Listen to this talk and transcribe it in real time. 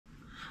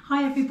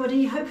Hi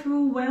everybody, hope you're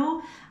all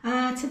well.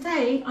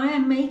 Today I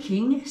am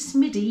making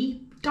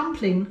Smiddy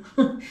Dumpling.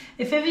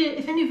 If any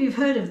of you have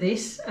heard of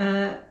this,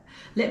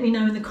 let me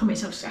know in the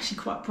comments. It's actually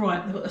quite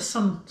bright, the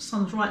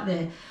sun's right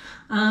there.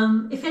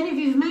 If any of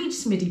you have made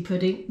Smiddy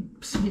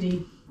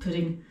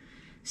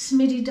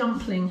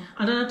Dumpling,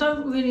 and I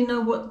don't really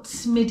know what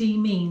Smiddy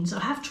means.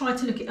 I have tried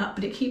to look it up,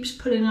 but it keeps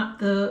pulling up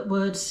the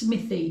word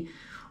smithy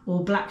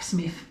or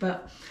blacksmith,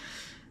 but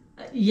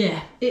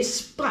yeah,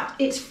 it's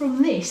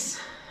from this.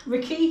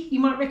 Ricky,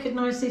 you might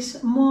recognise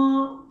this,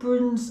 Maw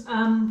Broon's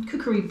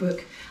cookery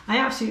book. I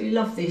absolutely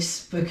love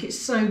this book. It's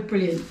so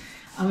brilliant.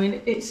 I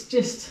mean, it's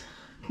just,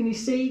 can you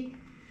see?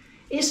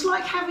 It's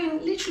like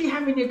literally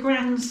having your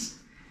grand's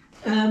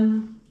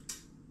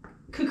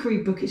cookery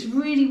book. It's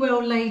really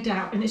well laid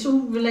out, and it's all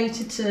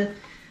related to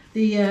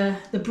the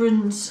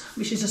Broons,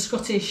 which is a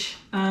Scottish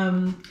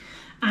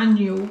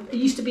annual. It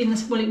used to be in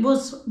the, well, it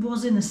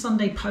was in the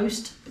Sunday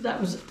Post, but that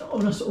was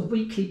on a sort of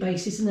weekly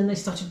basis, and then they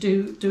started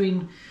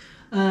doing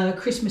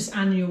Christmas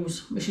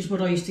annuals, which is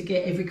what I used to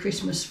get every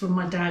Christmas from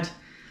my dad,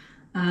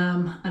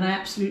 and I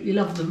absolutely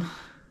love them.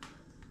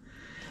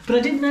 But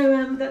I didn't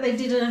know that they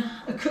did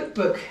a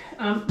cookbook.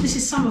 This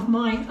is some of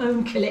my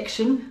own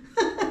collection.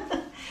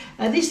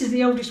 This is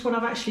the oldest one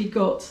I've actually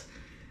got,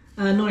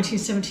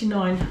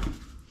 1979.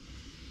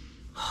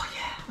 Oh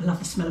yeah, I love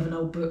the smell of an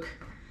old book.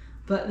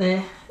 But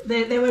there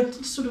were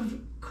sort of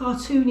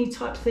cartoony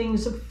type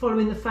things of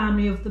following the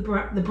family of the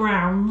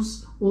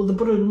Browns or the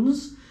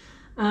Broons.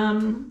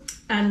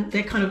 And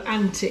their kind of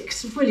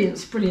antics.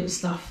 Brilliant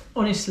stuff,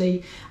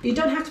 honestly. You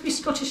don't have to be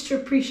Scottish to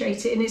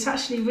appreciate it, and it's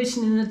actually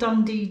written in a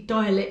Dundee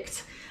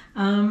dialect.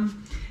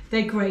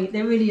 They're great,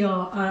 they really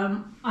are.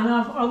 And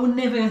I will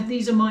never,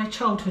 these are my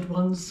childhood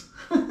ones.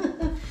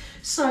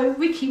 So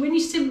Ricky, when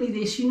you sent me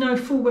this, you know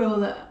full well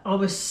that I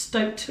was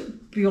stoked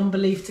beyond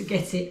belief to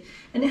get it.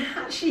 And it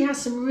actually has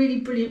some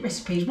really brilliant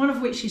recipes, one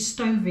of which is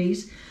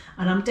stovies,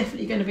 and I'm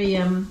definitely going to be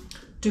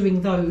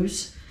doing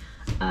those.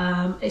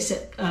 It's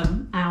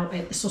out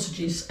at the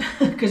sausages,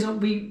 because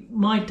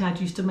my dad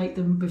used to make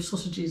them with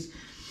sausages.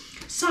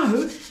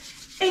 So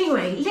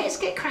anyway, let's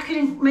get cracking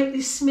and make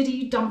this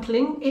Smiddy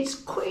dumpling. It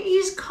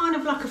is kind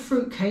of like a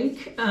fruit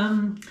cake,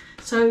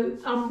 so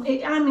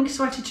I'm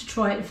excited to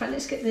try it. In fact,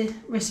 let's get the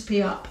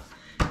recipe up.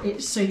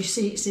 So you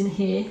see it's in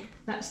here.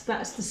 That's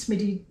the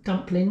Smiddy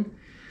dumpling.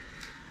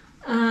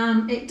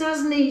 It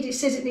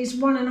says it needs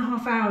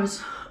 1.5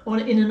 hours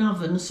in an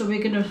oven, so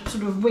we're going to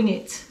sort of wing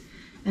it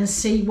and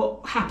see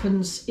what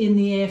happens in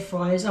the air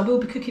fryers. I will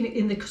be cooking it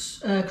in the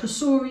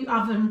Cosori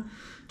oven,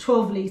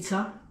 12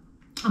 litre.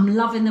 I'm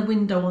loving the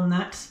window on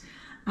that,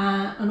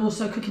 and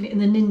also cooking it in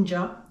the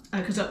Ninja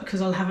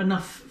because I'll have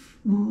enough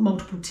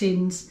multiple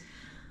tins.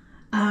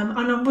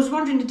 And I was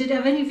wondering,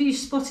 have any of you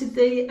spotted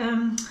the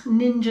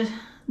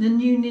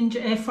new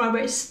Ninja air fryer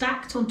where it's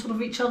stacked on top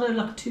of each other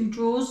like 2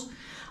 drawers?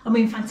 I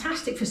mean,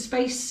 fantastic for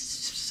space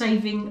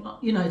saving,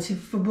 you know,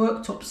 for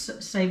worktop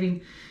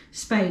saving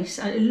space.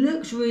 And it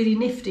looks really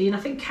nifty, and I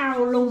think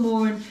Carol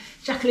Longmore and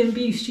Jacqueline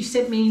Buse, you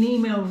sent me an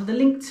email with a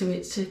link to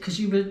it because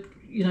you were,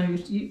 you know,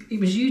 it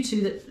was you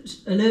two that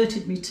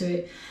alerted me to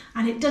it,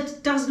 and it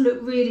does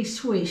look really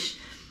swish.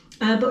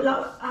 But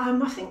like,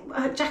 I think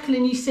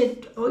Jacqueline, you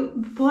said, oh,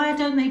 why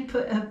don't they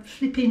put a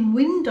flipping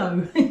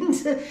window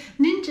into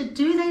Ninja?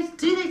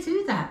 Do they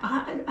do that?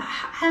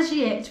 As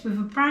yet, with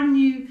a brand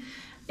new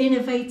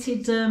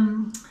innovated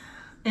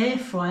air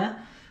fryer,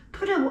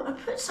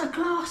 puts a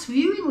glass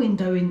viewing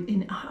window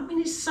in. I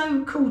mean, it's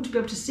so cool to be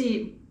able to see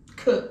it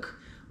cook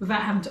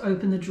without having to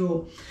open the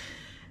drawer.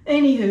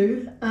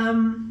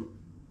 Anywho,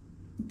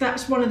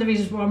 that's one of the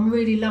reasons why I'm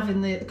really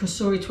loving the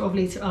Cosori 12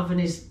 litre oven,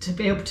 is to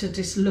be able to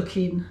just look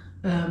in,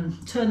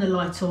 turn the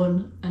light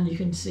on, and you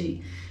can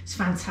see it's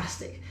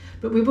fantastic.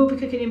 But we will be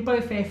cooking in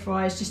both air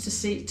fryers just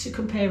to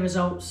compare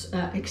results,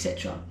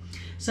 etc.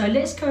 So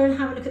let's go and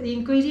have a look at the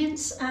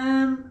ingredients,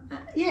 yeah,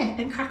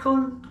 and crack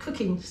on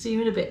cooking. See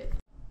you in a bit.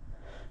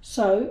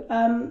 So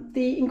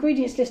the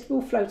ingredients list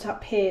will float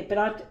up here,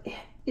 but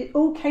it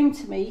all came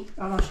to me,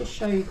 and I'll just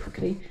show you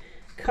quickly.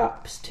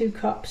 2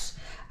 cups,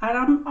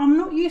 and I'm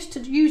not used to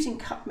using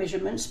cup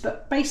measurements,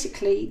 but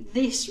basically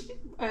this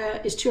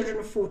is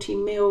 240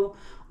 ml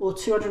or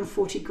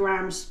 240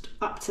 grams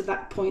up to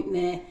that point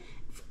there.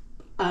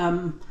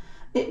 But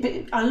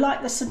I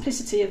like the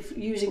simplicity of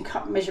using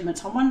cup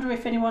measurements. I wonder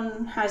if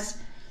anyone has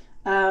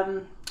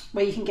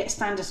where you can get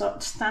standard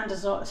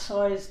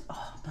size,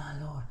 oh my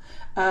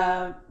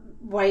lord,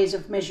 ways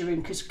of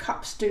measuring, because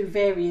cups do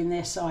vary in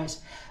their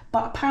size.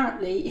 But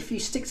apparently if you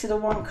stick to the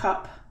 1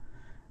 cup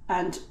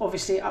and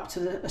obviously up to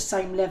the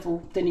same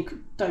level, then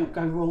you don't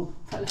go wrong.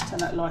 In fact, let's turn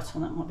that light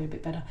on, that might be a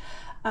bit better.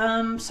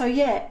 So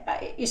yeah,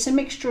 it's a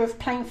mixture of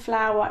plain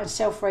flour and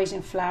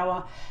self-raising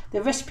flour.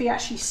 The recipe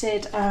actually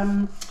said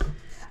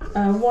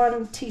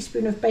 1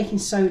 teaspoon of baking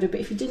soda, but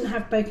if you didn't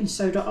have baking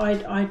soda,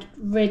 I'd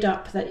read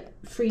up that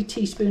 3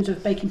 teaspoons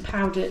of baking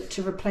powder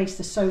to replace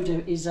the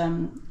soda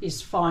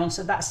is fine.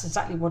 So that's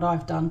exactly what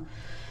I've done.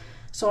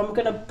 So I'm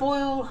going to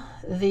boil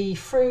the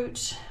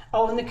fruit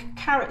Oh, and the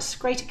carrots,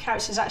 grated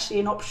carrots is actually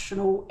an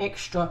optional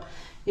extra.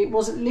 It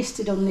wasn't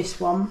listed on this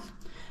one.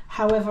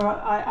 However,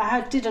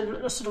 I did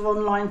a sort of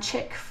online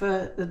check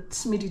for the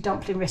Smiddy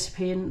dumpling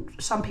recipe, and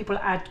some people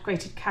add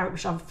grated carrot,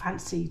 which I've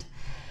fancied.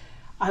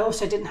 I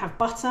also didn't have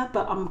butter,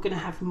 but I'm going to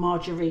have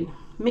margarine.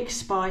 Mixed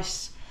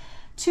spice,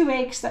 2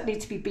 eggs that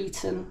need to be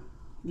beaten.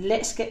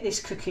 Let's get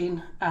this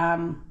cooking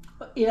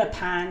in a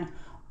pan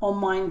on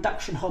my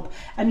induction hob.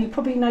 And you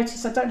probably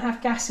noticed I don't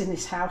have gas in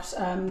this house,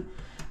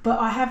 but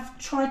I have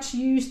tried to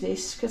use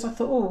this because I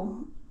thought,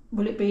 oh,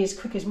 will it be as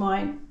quick as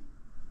my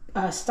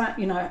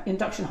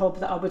induction hob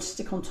that I would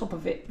stick on top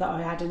of it that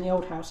I had in the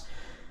old house.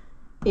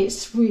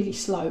 It's really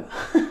slow.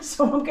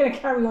 So I'm going to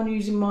carry on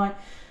using my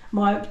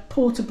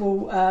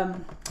portable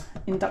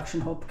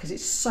induction hob because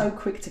it's so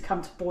quick to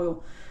come to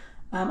boil.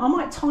 I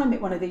might time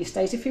it one of these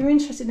days. If you're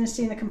interested in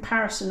seeing the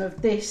comparison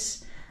of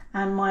this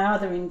and my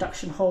other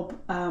induction hob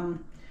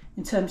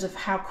in terms of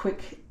how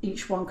quick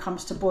each one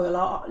comes to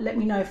boil, let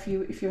me know if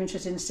you're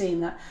interested in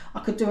seeing that. I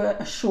could do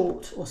a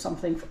short or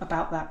something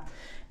about that.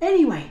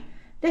 Anyway,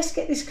 let's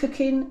get this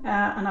cooking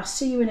and I'll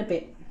see you in a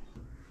bit.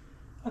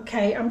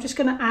 Okay, I'm just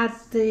going to add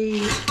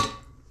the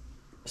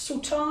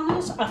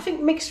sultanas. I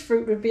think mixed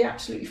fruit would be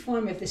absolutely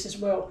fine with this as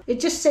well. It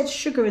just said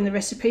sugar in the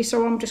recipe,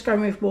 so I'm just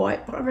going with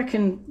white, but I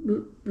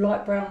reckon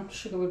light brown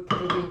sugar would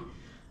probably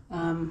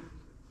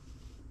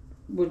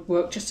would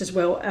work just as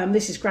well.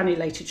 This is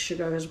granulated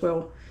sugar as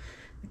well.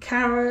 The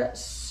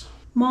carrots,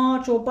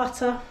 marg or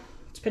butter,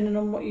 depending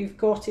on what you've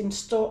got in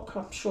stock.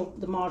 I'm sure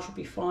the marg will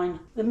be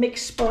fine. The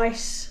mixed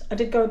spice, I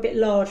did go a bit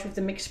large with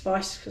the mixed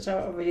spice because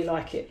I really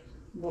like it.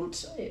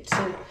 Want it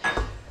to,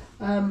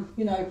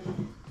 you know,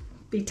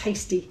 be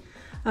tasty.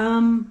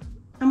 And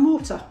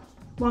water,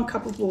 1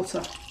 cup of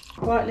water.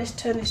 Right, let's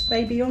turn this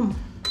baby on.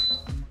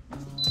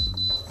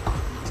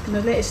 It's going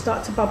to let it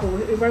start to bubble.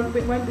 It won't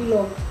be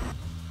long.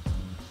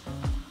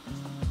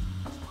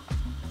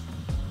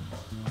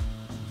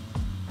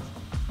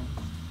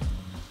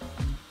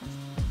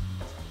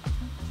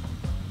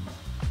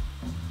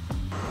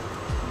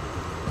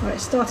 Right,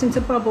 it's starting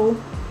to bubble.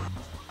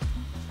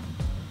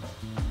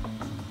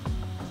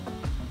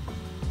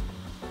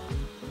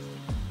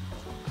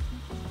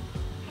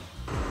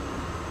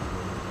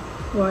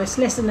 Right, it's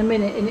less than a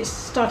minute and it's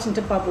starting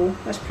to bubble.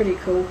 That's pretty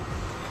cool.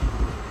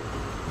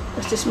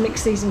 Let's just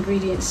mix these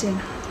ingredients in.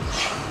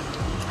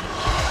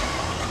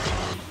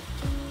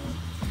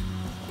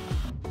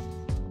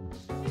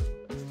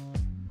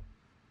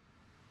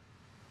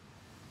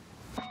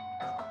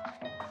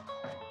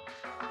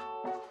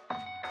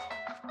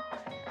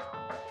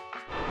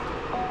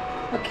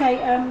 Okay,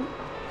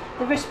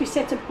 the recipe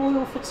said to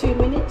boil for 2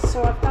 minutes,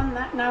 so I've done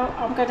that. Now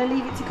I'm going to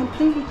leave it to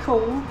completely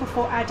cool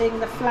before adding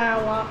the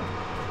flour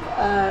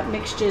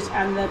mixtures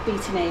and the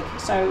beaten egg.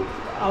 So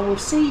I will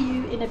see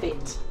you in a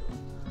bit.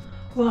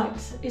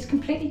 Right, it's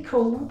completely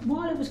cool.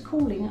 While it was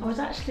cooling, I was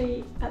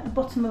actually at the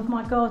bottom of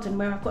my garden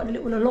where I've got a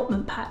little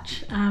allotment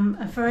patch.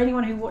 And for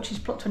anyone who watches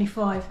Plot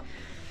 25,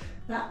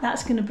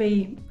 that's going to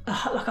be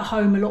like a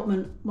home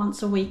allotment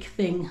once a week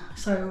thing.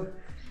 So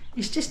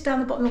it's just down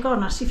the bottom of the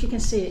garden. I'll see if you can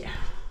see it,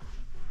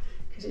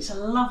 because it's a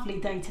lovely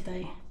day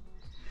today.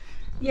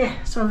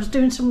 Yeah, so I was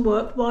doing some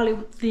work while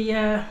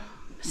the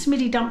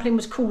Smiddy dumpling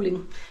was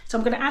cooling. So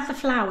I'm going to add the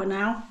flour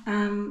now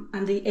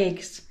and the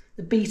eggs,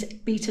 the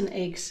beaten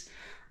eggs.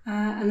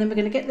 And then we're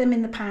going to get them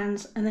in the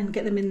pans and then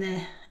get them in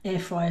their air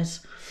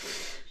fryers.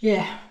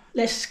 Yeah,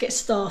 let's get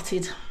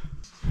started.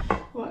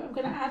 Right, I'm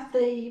going to add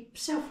the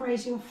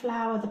self-raising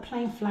flour, the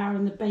plain flour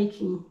and the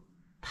baking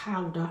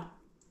powder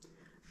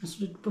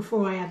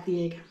before I add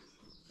the egg.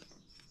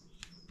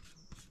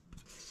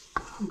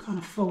 I'm kind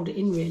of fold it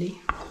in really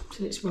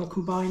till it's well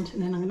combined,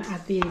 and then I'm going to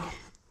add the egg.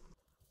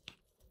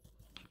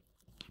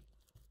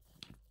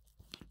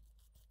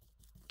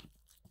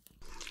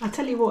 I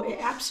tell you what, it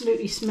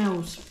absolutely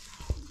smells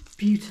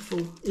beautiful.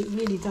 It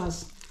really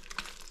does.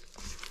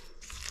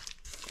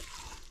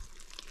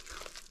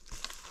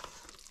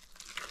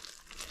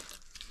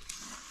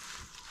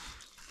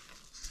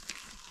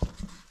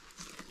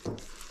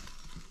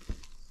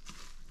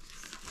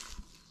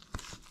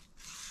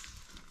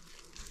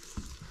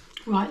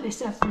 Right,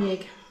 let's add the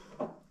egg.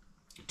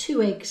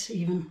 2 eggs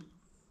even.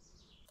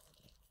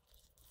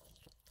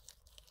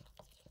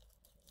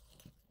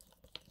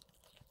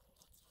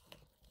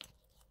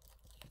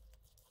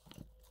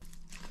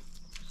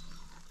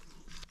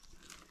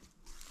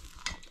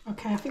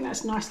 Okay, I think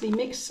that's nicely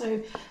mixed,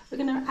 so we're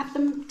going to add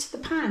them to the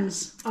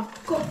pans.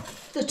 I've got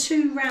the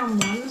 2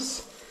 round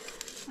ones,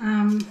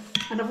 and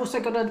I've also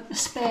got a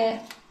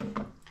spare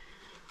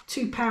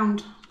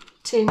 £2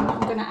 tin that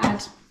I'm going to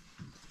add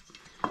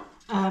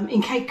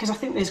in case, because I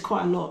think there's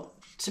quite a lot,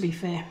 to be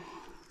fair.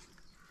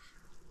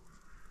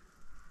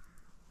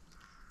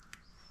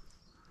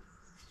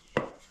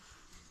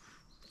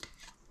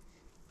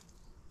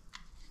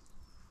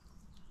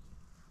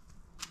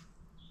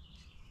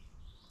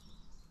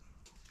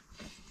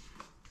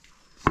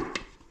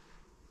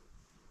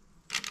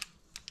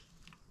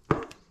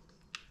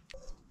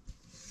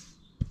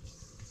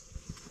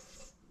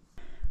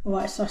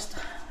 Alright, so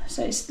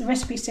So the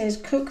recipe says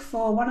cook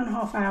for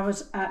 1.5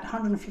 hours at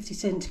 150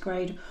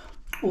 centigrade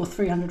or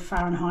 300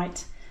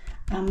 Fahrenheit.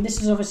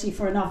 This is obviously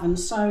for an oven,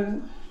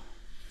 so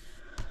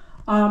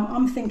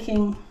I'm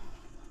thinking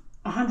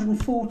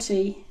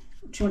 140,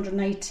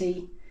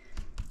 280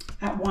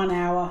 at 1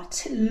 hour,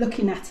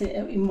 looking at it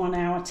in 1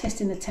 hour,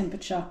 testing the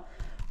temperature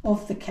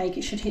of the cake.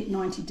 It should hit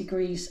 90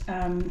 degrees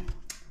and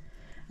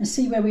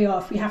see where we are.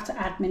 If we have to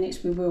add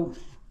minutes, we will.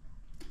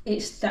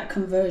 It's that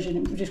conversion,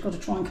 and we've just got to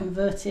try and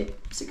convert it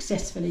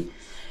successfully.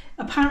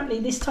 Apparently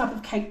this type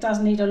of cake does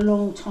need a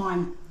long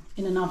time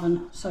in an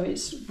oven, so it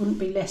wouldn't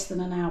be less than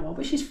an hour,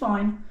 which is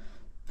fine.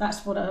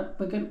 That's what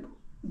we're going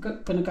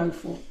to go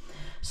for.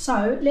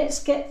 So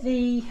let's get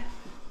the,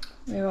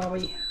 where are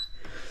we?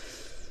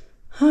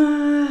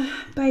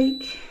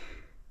 Bake,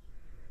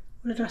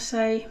 what did I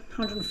say?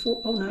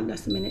 140, oh no,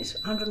 that's the minutes.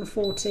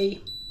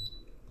 140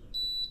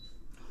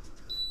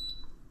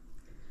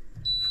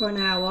 for an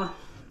hour.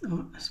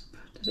 Oh,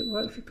 does it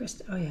work if you press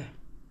it? Oh yeah.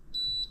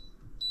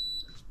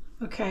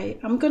 Okay,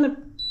 I'm going to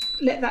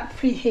let that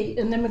preheat,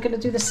 and then we're going to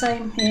do the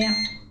same here.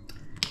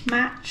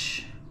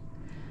 Match.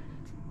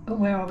 Oh,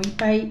 where are we?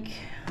 Bake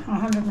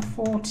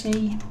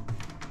 140.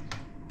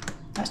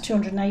 That's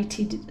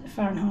 280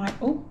 Fahrenheit.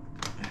 Oh,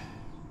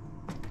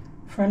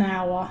 for an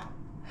hour.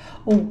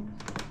 Oh,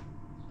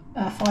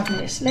 5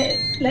 minutes.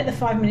 Let the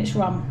 5 minutes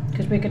run,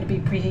 because we're going to be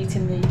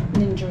preheating the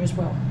Ninja as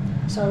well.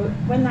 So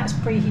when that's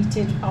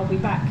preheated, I'll be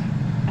back.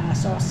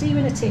 So I'll see you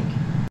in a tick.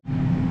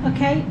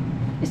 Okay,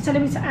 it's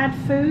telling me to add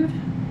food.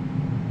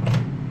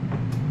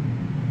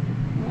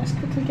 Let's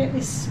quickly get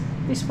this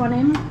one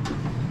in.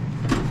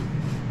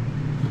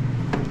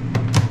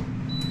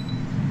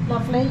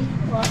 Lovely.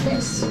 Right,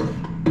 let's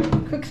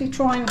quickly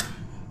try and,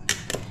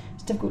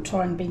 it's difficult to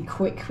try and be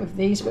quick with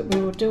these, but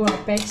we will do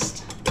our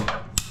best.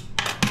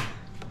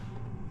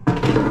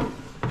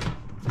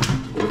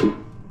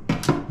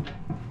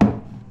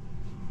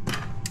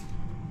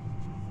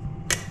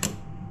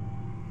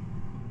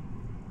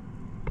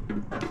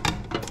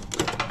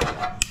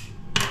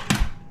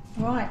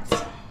 Right,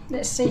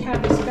 let's see how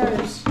this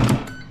goes.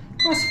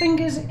 Cross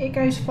fingers, it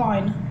goes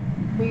fine.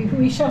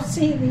 We shall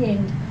see at the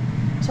end.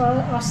 So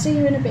I'll see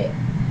you in a bit.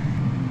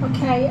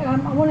 Okay, I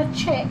want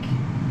to check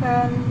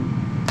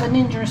the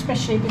Ninja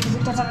especially, because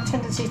it does have a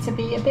tendency to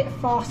be a bit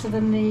faster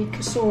than the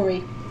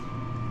Cosori.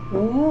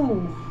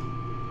 Oh,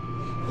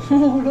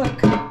 oh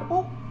look.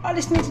 Oh, I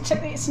just need to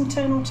check its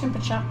internal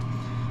temperature.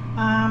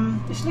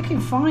 It's looking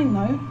fine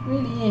though, it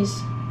really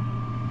is.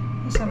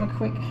 Let's have a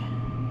quick.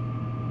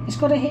 It's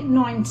got to hit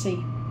 90,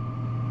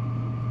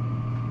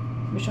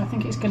 which I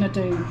think it's going to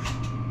do.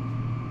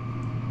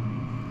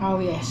 Oh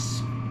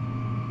yes.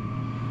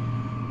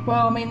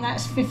 Well, I mean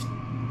that's 50.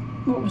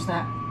 What was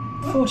that?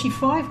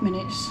 45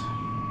 minutes.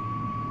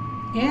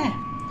 Yeah,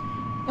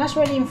 that's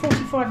ready in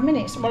 45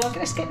 minutes. Well,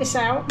 let's get this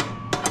out.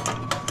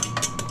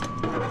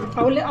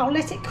 I'll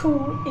let it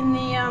cool in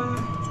the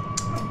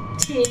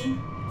tin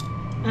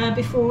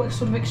before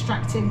sort of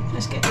extracting.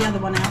 Let's get the other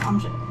one out.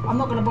 I'm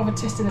not going to bother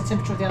testing the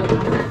temperature of the other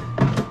one.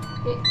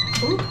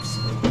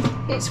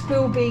 It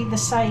will be the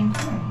same.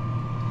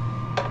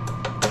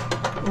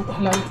 Oh,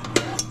 hello.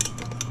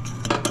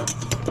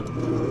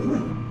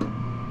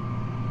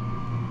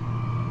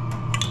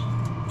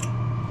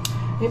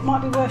 It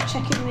might be worth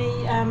checking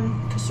the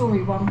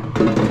Cosori one.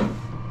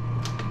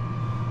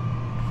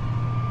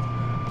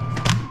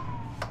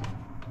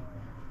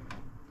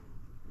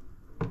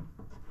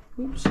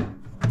 Oops,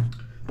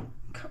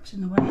 cup's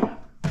in the way.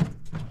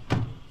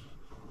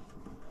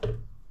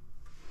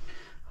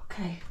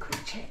 Okay,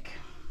 quick check.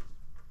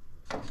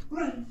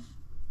 Right.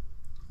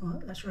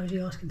 Well, that's Rosie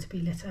asking to be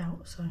let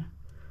out, so.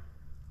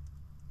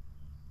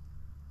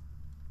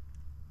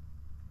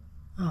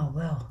 Oh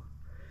well.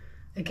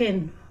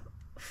 Again,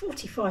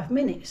 45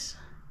 minutes.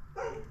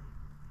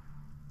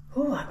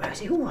 All right,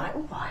 Rosie. All right,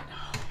 all right.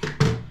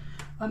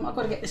 I've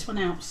got to get this one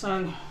out,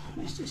 so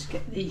let's just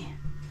get the.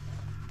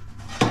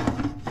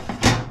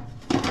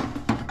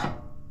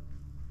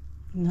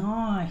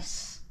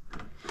 Nice.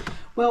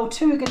 Well,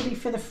 2 are going to be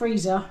for the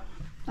freezer,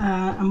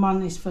 and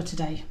 1 is for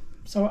today.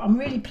 So I'm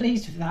really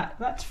pleased with that.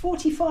 That's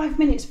 45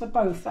 minutes for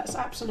both. That's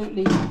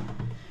absolutely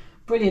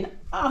brilliant.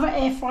 Other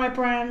air fryer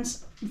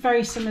brands,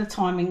 very similar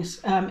timings.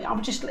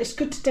 It's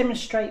good to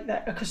demonstrate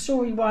that a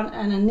Cosori one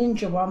and a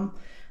Ninja one,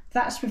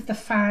 that's with the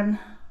fan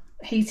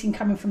heating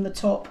coming from the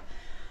top.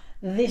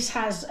 This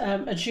has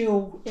a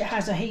dual, it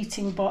has a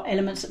heating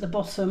elements at the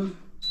bottom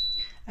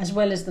as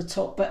well as the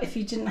top. But if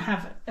you didn't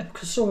have a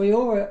Cosori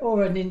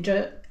or a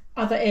Ninja,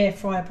 other air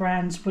fryer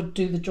brands would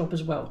do the job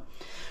as well.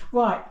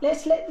 Right,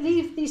 let's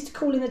leave these to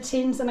cool in the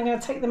tins, and I'm going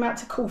to take them out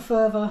to cool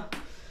further,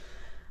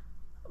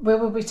 where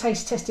we'll be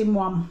taste testing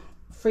one,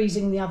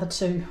 freezing the other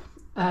 2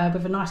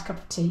 with a nice cup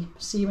of tea.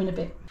 See you in a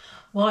bit.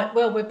 Right,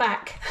 well, we're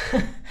back.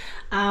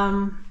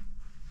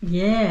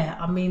 Yeah,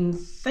 I mean,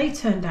 they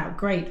turned out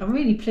great. I'm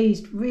really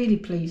pleased, really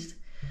pleased.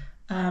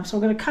 So I'm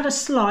going to cut a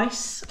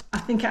slice, I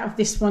think, out of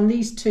this one.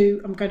 These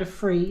 2 I'm going to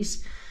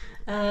freeze.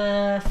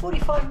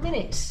 45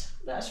 minutes.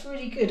 That's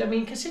really good. I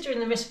mean, considering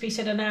the recipe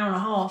said an hour and a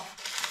half,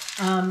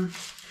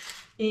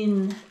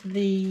 in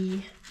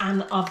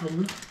an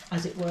oven,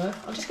 as it were.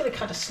 I'm just going to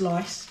cut a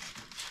slice.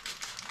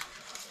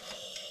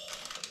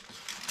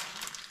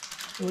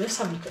 Oh, let's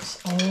have a look at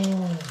this.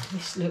 Oh,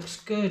 this looks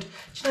good.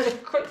 Do you know, the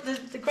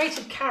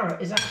grated carrot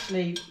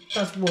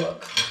does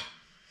work.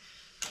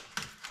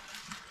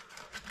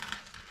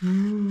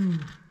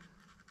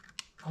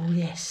 Oh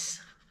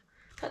yes,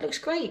 that looks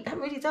great. That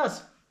really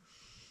does.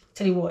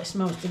 Tell you what, it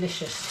smells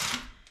delicious.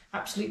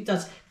 Absolutely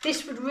does.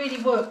 This would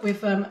really work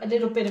with a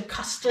little bit of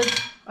custard.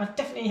 I'd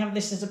definitely have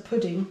this as a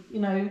pudding. You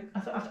know,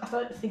 I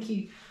don't think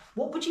you.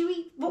 What would you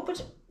eat?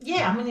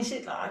 Yeah, I mean, is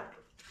it like?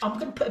 I'm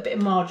going to put a bit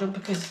of margarine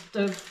because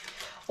the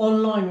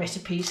online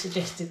recipe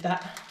suggested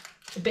that,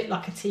 a bit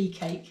like a tea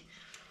cake.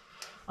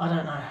 I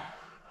don't know,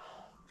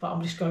 but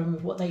I'm just going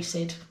with what they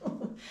said.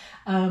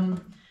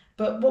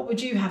 But what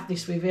would you have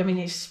this with? I mean,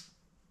 it's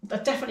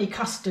definitely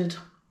custard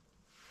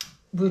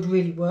would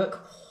really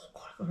work. Oh,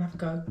 God, I've got to have a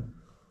go.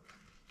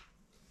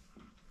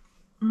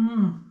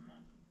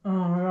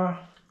 Oh, yeah.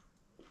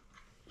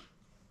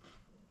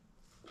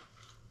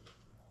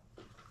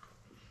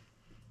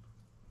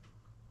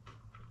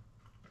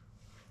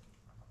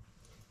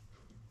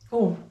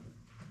 Oh,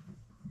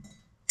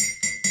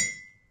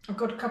 I've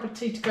got a cup of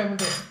tea to go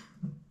with it.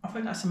 I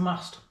think that's a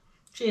must.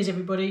 Cheers,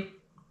 everybody.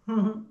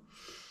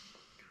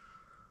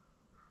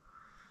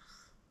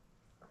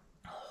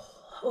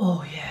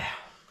 Oh yeah,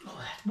 oh,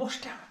 that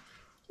washed down.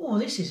 Oh,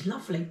 this is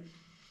lovely.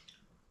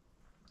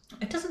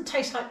 It doesn't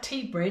taste like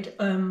tea bread,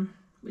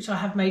 which I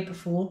have made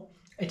before.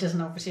 It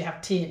doesn't obviously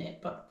have tea in it,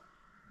 but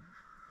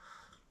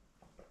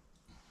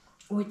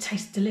oh, it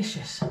tastes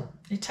delicious.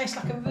 It tastes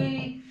like a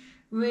really,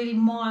 really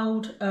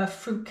mild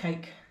fruit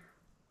cake.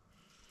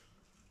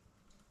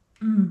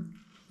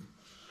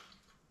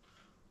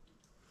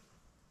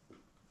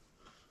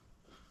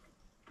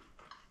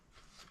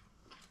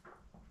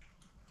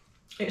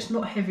 It's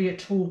not heavy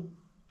at all.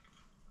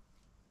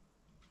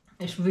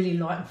 It's really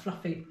light and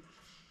fluffy.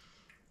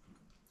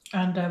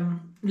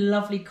 And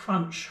lovely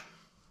crunch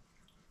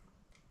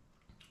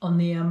on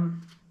the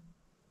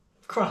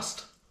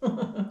crust.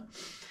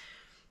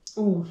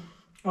 Oh,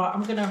 right,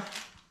 I'm gonna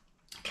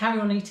carry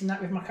on eating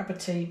that with my cup of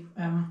tea.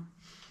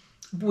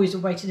 Boys are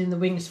waiting in the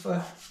wings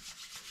for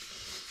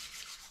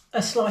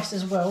a slice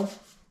as well.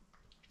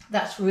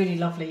 That's really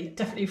lovely.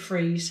 Definitely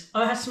freeze.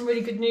 I had some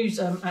really good news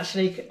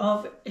actually.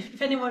 If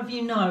any one of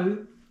you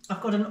know, I've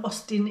got an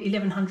Austin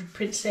 1100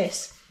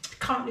 Princess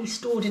currently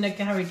stored in a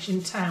garage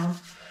in town.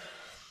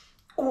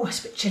 Oh, it's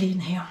a bit chilly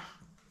in here,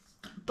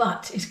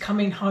 but it's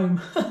coming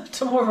home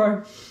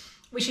tomorrow,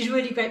 which is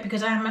really great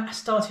because I am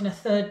starting a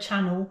third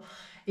channel.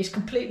 It's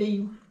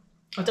completely,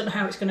 I don't know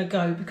how it's going to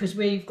go because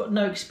we've got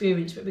no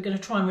experience, but we're going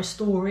to try and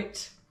restore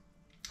it.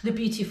 The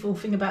beautiful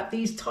thing about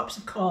these types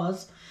of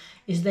cars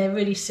is they're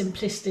really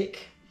simplistic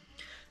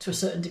to a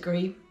certain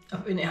degree.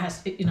 I mean, it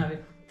has, you know,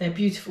 they're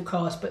beautiful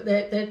cars, but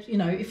they're you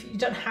know, if you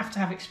don't have to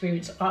have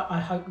experience, I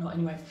hope not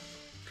anyway.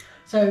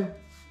 So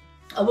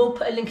I will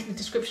put a link in the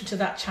description to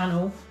that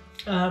channel,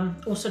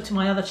 also to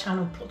my other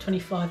channel, Plot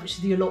 25, which is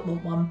the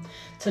allotment one.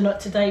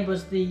 Today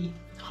was the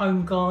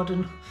home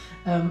garden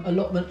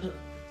allotment,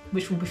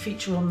 which will be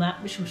featured on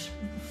that, which was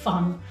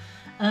fun.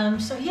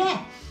 So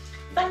yeah,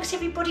 thanks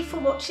everybody for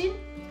watching,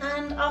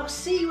 and I'll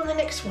see you on the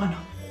next one.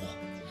 Oh,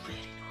 really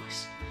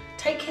nice.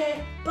 Take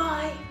care,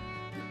 bye.